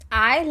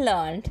I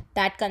learned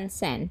that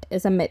consent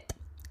is a myth.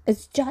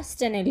 It's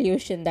just an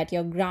illusion that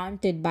you're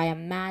granted by a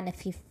man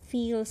if he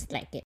feels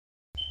like it.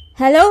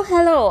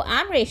 Hello,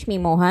 I'm Reshmi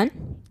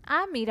Mohan.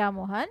 I'm Meera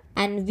Mohan.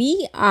 And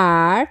we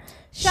are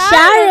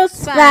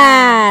Shahrukh's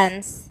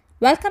fans.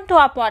 Welcome to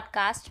our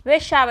podcast,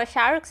 Wish I Was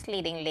Shahrukh's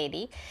Leading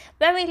Lady,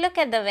 where we look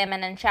at the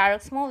women in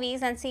Shahrukh's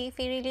movies and see if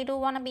we really do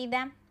want to be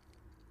them.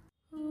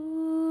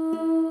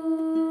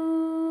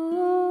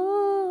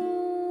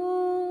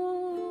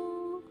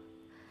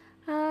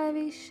 I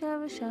wish I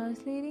was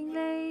Shahrukh's leading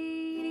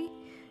lady.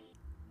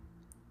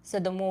 So,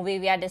 the movie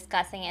we are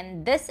discussing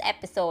in this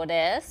episode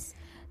is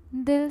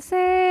Dil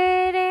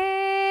Se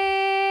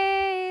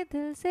re,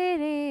 Dil Se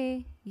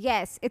re.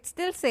 Yes, it's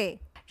Dil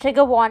Se.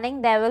 Trigger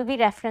warning, there will be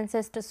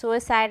references to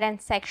suicide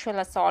and sexual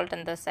assault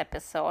in this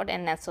episode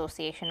in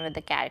association with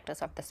the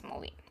characters of this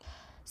movie.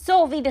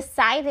 So we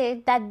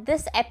decided that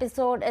this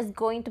episode is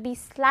going to be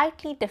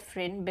slightly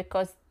different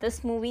because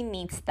this movie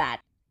needs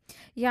that.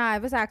 Yeah, I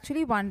was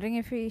actually wondering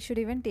if we should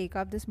even take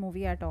up this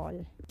movie at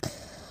all.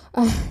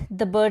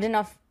 The burden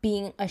of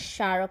being a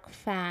Shahrukh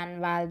fan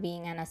while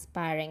being an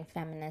aspiring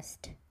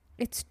feminist.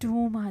 It's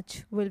too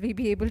much. Will we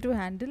be able to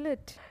handle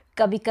it?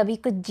 कभी कभी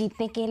कुछ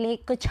जीतने के लिए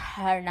कुछ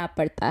हारना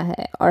पड़ता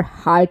है और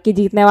हार के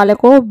जीतने वाले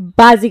को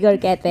बाजीगर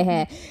कहते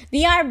हैं.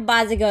 We are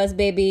बाजीगर्स,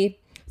 baby.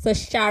 So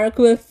Shahrukh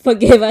will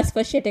forgive us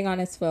for shitting on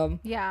his film.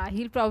 Yeah,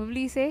 he'll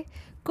probably say,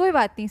 कोई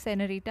बात नहीं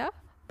सेनोरिटा,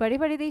 बड़े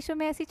बड़े देशों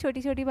में ऐसी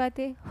छोटी छोटी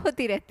बातें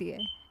होती रहती है.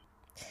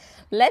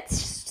 Let's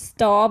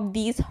stop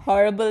these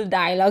horrible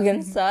dialogue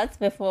inserts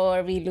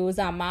before we lose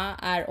Amma,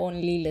 our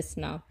only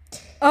listener.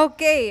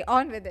 Okay,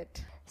 on with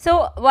it.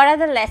 So, what are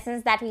the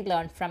lessons that we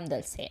learned from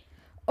Dil Se?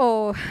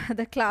 Oh,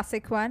 the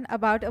classic one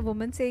about a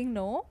woman saying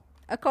no.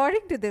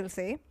 According to Dil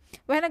Se,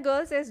 when a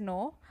girl says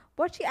no,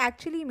 what she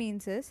actually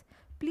means is,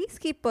 please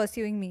keep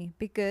pursuing me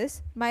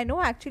because my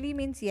no actually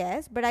means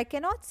yes, but I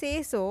cannot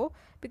say so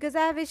because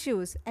I have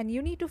issues and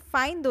you need to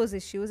find those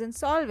issues and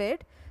solve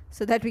it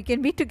so that we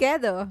can be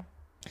together.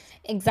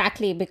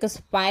 Exactly,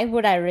 because why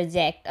would I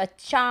reject a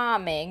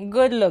charming,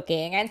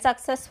 good-looking and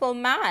successful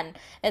man?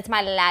 It's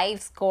my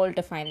life's goal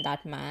to find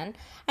that man.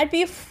 I'd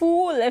be a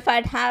fool if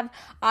I'd have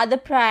other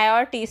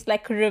priorities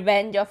like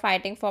revenge or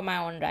fighting for my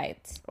own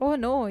rights. Oh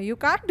no, you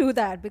can't do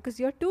that because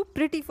you're too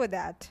pretty for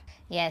that.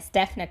 Yes,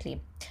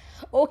 definitely.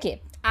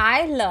 Okay,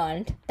 I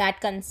learned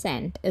that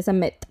consent is a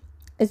myth.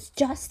 It's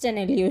just an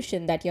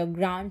illusion that you're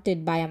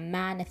granted by a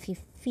man if he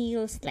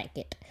feels like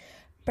it.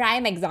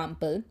 Prime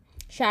example,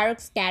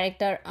 Shahrukh's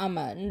character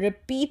Aman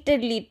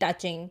repeatedly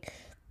touching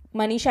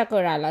Manisha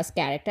Koirala's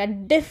character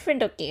at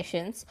different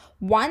occasions,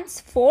 once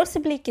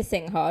forcibly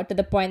kissing her to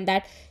the point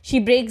that she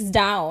breaks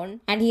down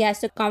and he has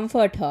to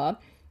comfort her,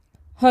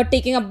 her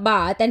taking a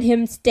bath and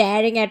him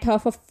staring at her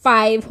for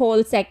 5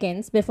 whole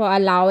seconds before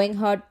allowing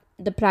her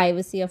the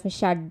privacy of a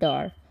shut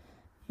door.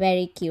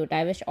 Very cute.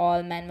 I wish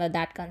all men were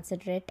that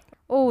considerate.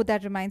 Oh,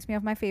 that reminds me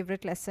of my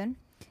favorite lesson.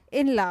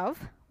 In love,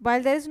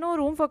 while there is no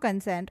room for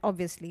consent,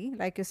 obviously,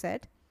 like you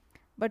said,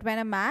 but when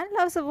a man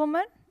loves a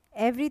woman,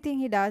 everything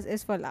he does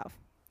is for love.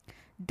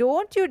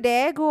 Don't you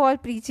dare go all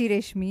preachy,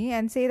 Reshmi,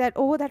 and say that,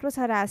 oh, that was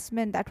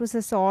harassment, that was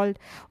assault,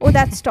 oh,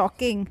 that's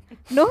stalking.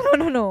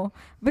 No.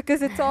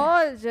 Because it's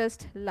all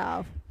just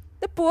love.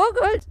 The poor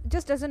girl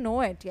just doesn't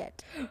know it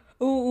yet.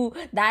 Ooh,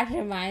 that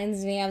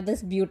reminds me of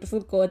this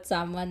beautiful quote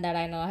someone that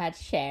I know had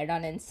shared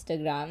on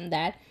Instagram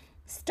that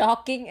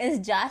stalking is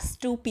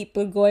just two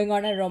people going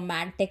on a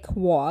romantic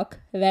walk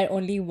where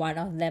only one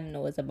of them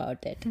knows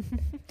about it.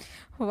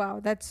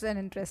 Wow, that's an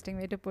interesting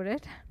way to put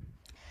it.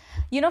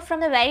 You know, from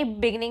the very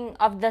beginning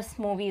of this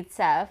movie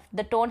itself,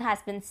 the tone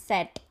has been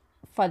set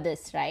for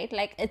this, right?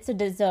 Like, it's a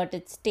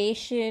deserted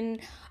station.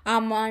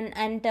 Aman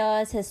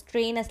enters. His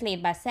train is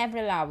late by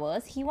several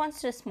hours. He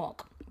wants to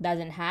smoke.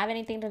 Doesn't have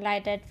anything to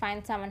light it.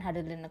 Finds someone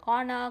huddled in a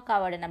corner,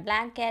 covered in a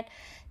blanket.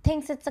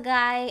 Thinks it's a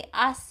guy.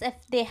 Asks if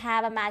they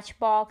have a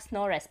matchbox.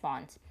 No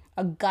response.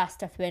 A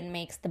gust of wind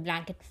makes the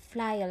blanket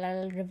fly a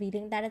little,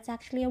 revealing that it's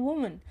actually a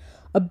woman.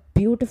 A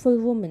beautiful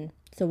woman.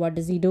 So what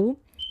does he do?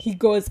 He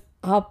goes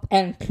up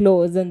and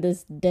close on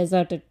this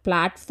deserted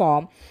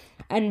platform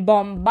and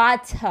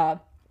bombards her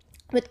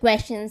with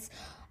questions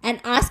and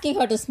asking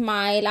her to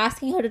smile,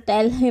 asking her to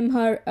tell him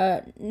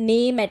her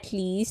name at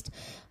least.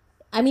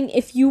 I mean,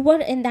 if you were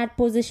in that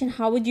position,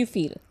 how would you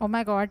feel? Oh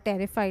my god,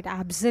 terrified.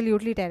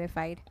 Absolutely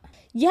terrified.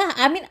 Yeah,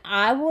 I mean,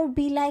 I would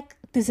be like,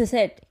 this is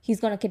it. He's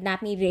gonna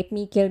kidnap me, rape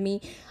me, kill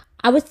me.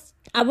 I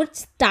would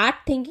start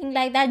thinking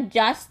like that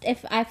just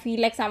if I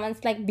feel like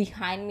someone's like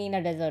behind me in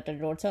a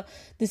deserted road. So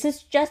this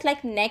is just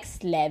like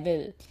next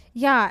level.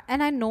 Yeah,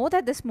 and I know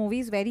that this movie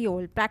is very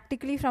old,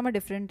 practically from a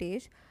different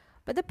age.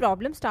 But the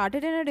problem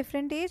started in a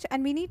different age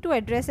and we need to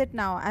address it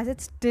now as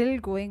it's still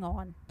going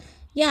on.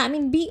 Yeah, I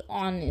mean, be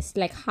honest.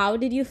 Like, how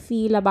did you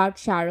feel about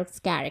Shahrukh's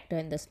character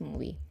in this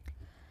movie?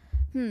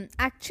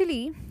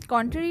 Actually,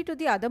 contrary to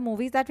the other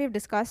movies that we've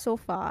discussed so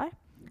far,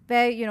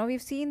 where,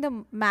 we've seen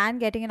the man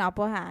getting an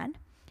upper hand,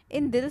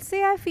 in Dil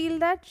Se, I feel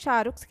that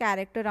Shahrukh's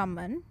character,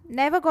 Aman,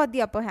 never got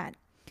the upper hand.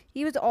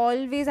 He was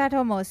always at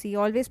her mercy,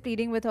 always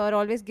pleading with her,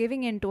 always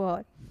giving in to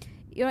her.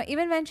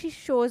 Even when she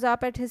shows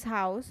up at his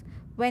house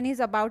when he's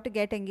about to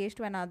get engaged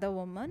to another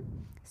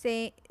woman,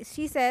 say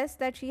she says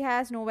that she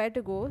has nowhere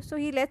to go, so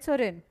he lets her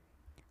in.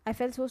 I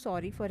felt so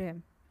sorry for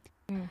him.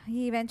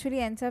 He eventually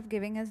ends up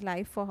giving his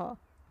life for her.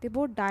 They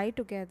both die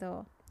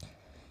together.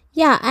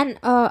 Yeah, and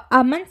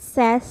Aman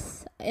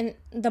says in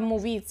the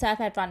movie itself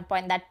at one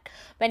point that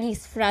when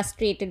he's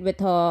frustrated with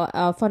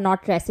her for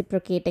not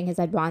reciprocating his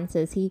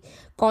advances, he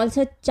calls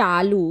her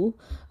Chalu,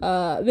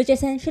 which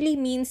essentially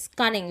means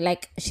cunning,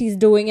 like she's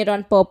doing it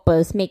on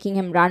purpose, making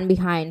him run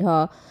behind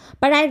her.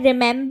 But I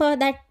remember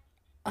that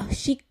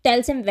she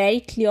tells him very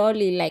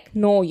clearly, like,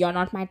 no, you're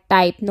not my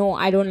type, no,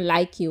 I don't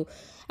like you.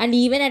 And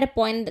even at a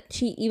point that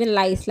she even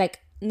lies, like,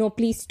 no,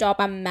 please stop,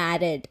 I'm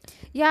married.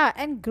 Yeah,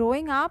 and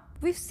growing up,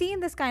 we've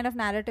seen this kind of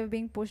narrative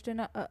being pushed in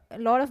a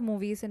lot of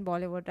movies in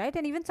Bollywood, right?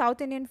 And even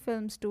South Indian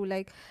films too.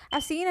 Like,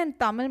 I've seen in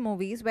Tamil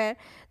movies where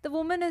the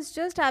woman is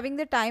just having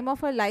the time of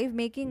her life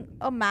making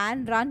a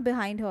man run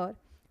behind her.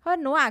 Her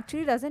no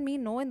actually doesn't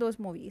mean no in those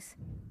movies.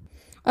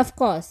 Of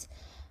course.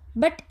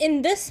 But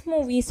in this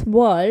movie's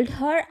world,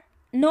 her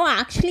no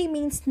actually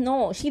means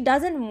no. She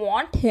doesn't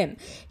want him.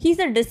 He's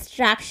a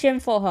distraction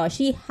for her.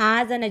 She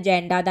has an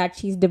agenda that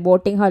she's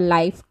devoting her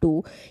life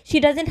to. She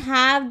doesn't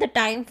have the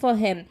time for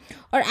him.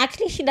 Or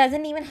actually, she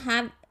doesn't even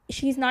have,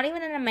 she's not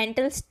even in a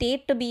mental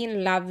state to be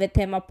in love with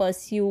him or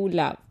pursue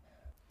love.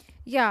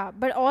 Yeah,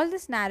 but all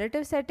this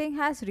narrative setting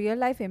has real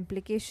life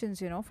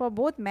implications, for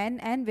both men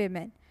and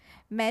women.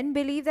 Men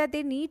believe that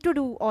they need to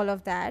do all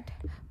of that,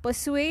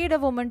 persuade a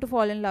woman to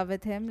fall in love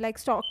with him, like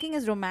stalking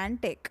is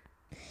romantic.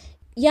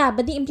 Yeah,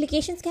 but the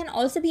implications can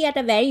also be at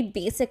a very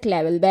basic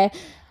level where,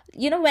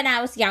 when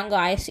I was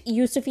younger,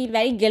 used to feel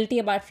very guilty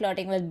about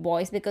flirting with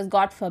boys because,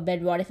 God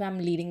forbid, what if I'm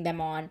leading them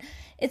on?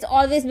 It's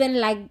always been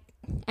like,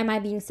 am I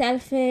being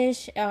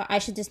selfish? I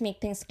should just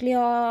make things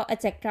clear,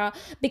 etc.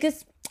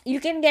 Because you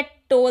can get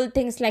told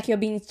things like you're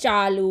being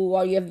chalu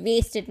or you've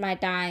wasted my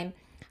time.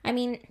 I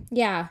mean,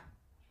 yeah.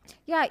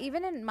 Yeah,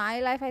 even in my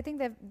life, I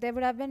think there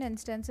would have been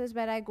instances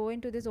where I go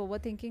into this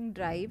overthinking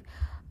drive.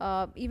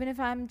 Even if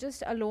I'm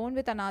just alone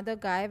with another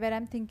guy, where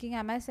I'm thinking,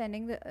 am I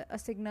sending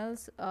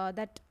signals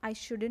that I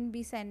shouldn't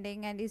be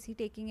sending, and is he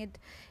taking it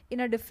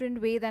in a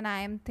different way than I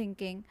am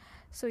thinking?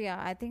 So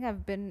yeah, I think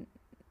I've been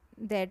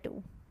there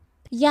too.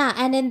 Yeah,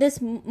 and in this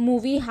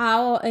movie,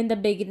 how in the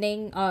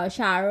beginning,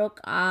 Shah Rukh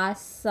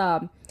asks,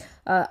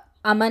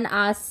 Aman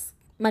asks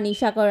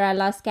Manisha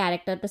Koirala's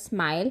character to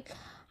smile.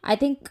 I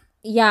think,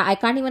 yeah, I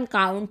can't even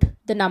count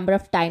the number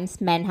of times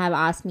men have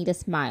asked me to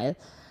smile.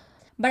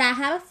 But I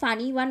have a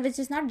funny one which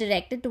is not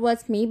directed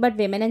towards me, but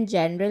women in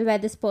general, where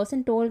this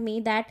person told me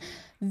that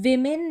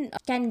women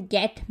can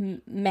get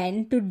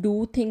men to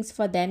do things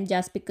for them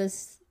just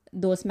because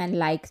those men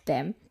like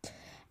them.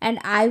 And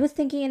I was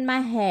thinking in my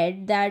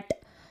head that,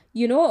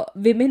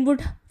 women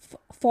would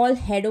fall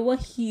head over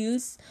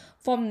heels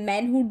for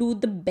men who do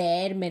the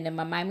bare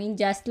minimum. I mean,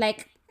 just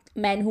like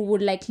men who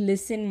would like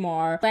listen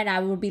more, and I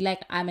would be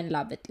like, I'm in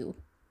love with you.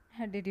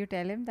 Did you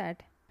tell him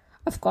that?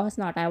 Of course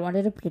not. I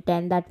wanted to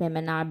pretend that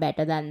women are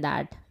better than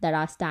that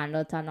our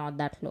standards are not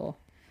that low.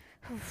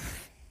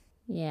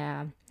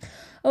 Yeah.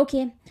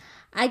 Okay.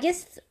 I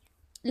guess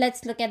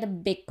let's look at the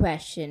big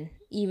question,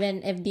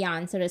 even if the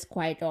answer is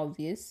quite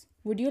obvious.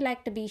 Would you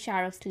like to be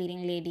Shah Rukh's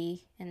leading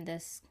lady in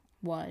this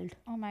world?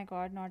 Oh my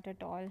god, not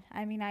at all.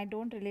 I mean, I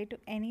don't relate to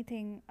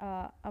anything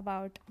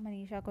about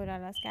Manisha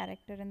Koirala's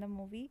character in the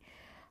movie.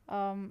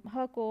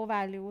 Her core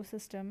value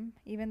system,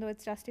 even though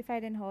it's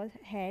justified in her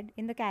head,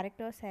 in the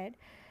character's head,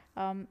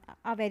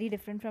 are very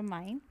different from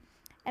mine.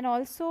 And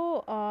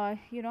also,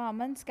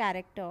 Aman's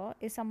character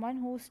is someone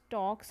who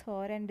stalks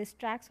her and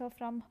distracts her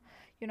from,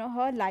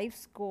 her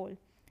life's goal.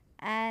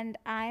 And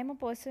I am a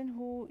person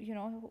who,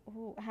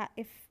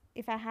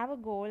 if I have a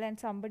goal and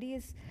somebody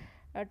is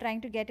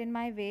trying to get in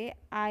my way,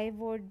 I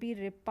would be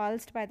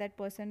repulsed by that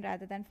person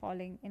rather than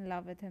falling in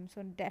love with him.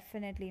 So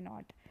definitely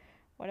not.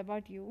 What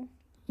about you?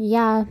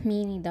 Yeah,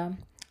 me neither.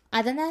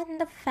 Other than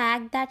the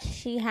fact that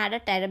she had a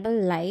terrible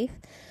life,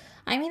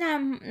 I mean,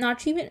 I'm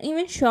not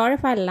even sure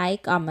if I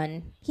like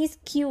Aman. He's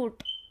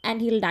cute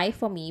and he'll die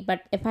for me,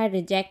 but if I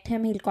reject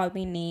him, he'll call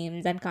me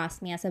names and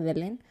cast me as a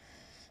villain.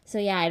 So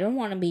yeah, I don't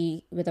want to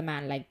be with a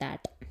man like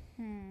that.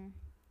 Hmm.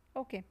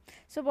 Okay.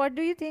 So, what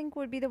do you think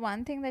would be the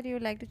one thing that you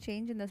would like to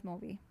change in this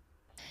movie?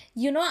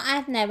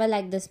 I've never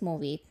liked this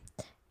movie.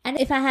 And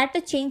if I had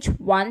to change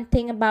one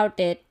thing about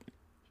it,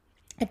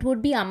 it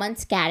would be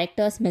Aman's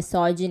character's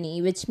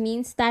misogyny, which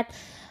means that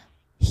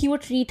he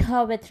would treat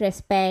her with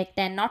respect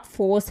and not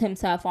force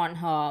himself on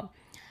her.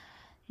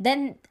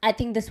 Then I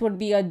think this would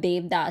be a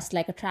Devdas,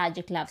 like a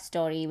tragic love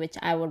story, which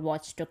I would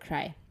watch to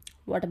cry.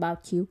 What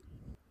about you?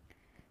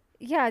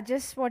 Yeah,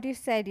 just what you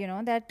said,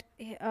 that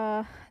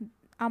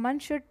Aman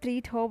should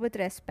treat her with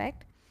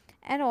respect.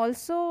 And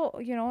also,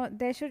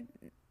 there should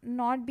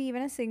not be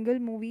even a single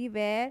movie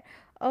where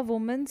a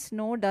woman's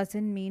no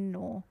doesn't mean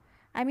no.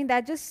 I mean,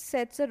 that just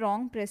sets a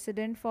wrong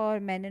precedent for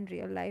men in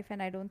real life,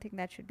 and I don't think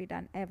that should be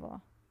done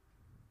ever.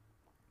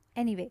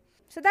 Anyway,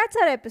 so that's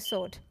our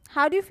episode.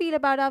 How do you feel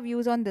about our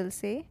views on Dil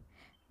Se?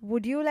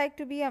 Would you like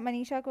to be a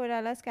Manisha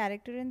Koirala's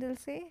character in Dil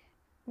Se?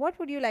 What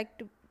would you like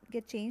to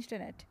get changed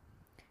in it?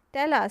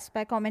 Tell us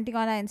by commenting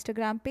on our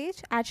Instagram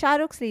page at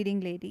Shahrukh's Leading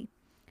Lady,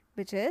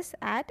 which is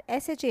at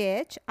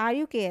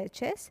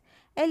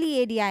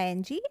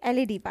SHAHRUKHSLEADINGLEDY.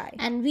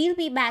 And we'll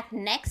be back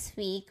next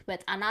week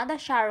with another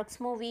Shah Rukh's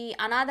movie,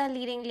 another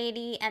leading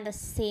lady, and the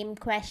same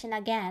question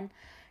again.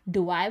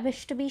 Do I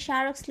wish to be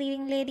Shah Rukh's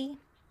leading lady?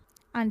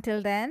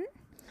 Until then,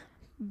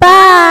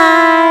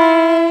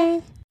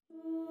 Bye!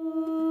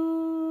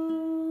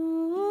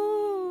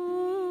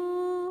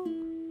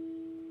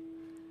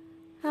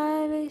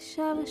 I wish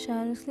I was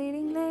Shahrukh's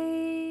leading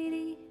lady.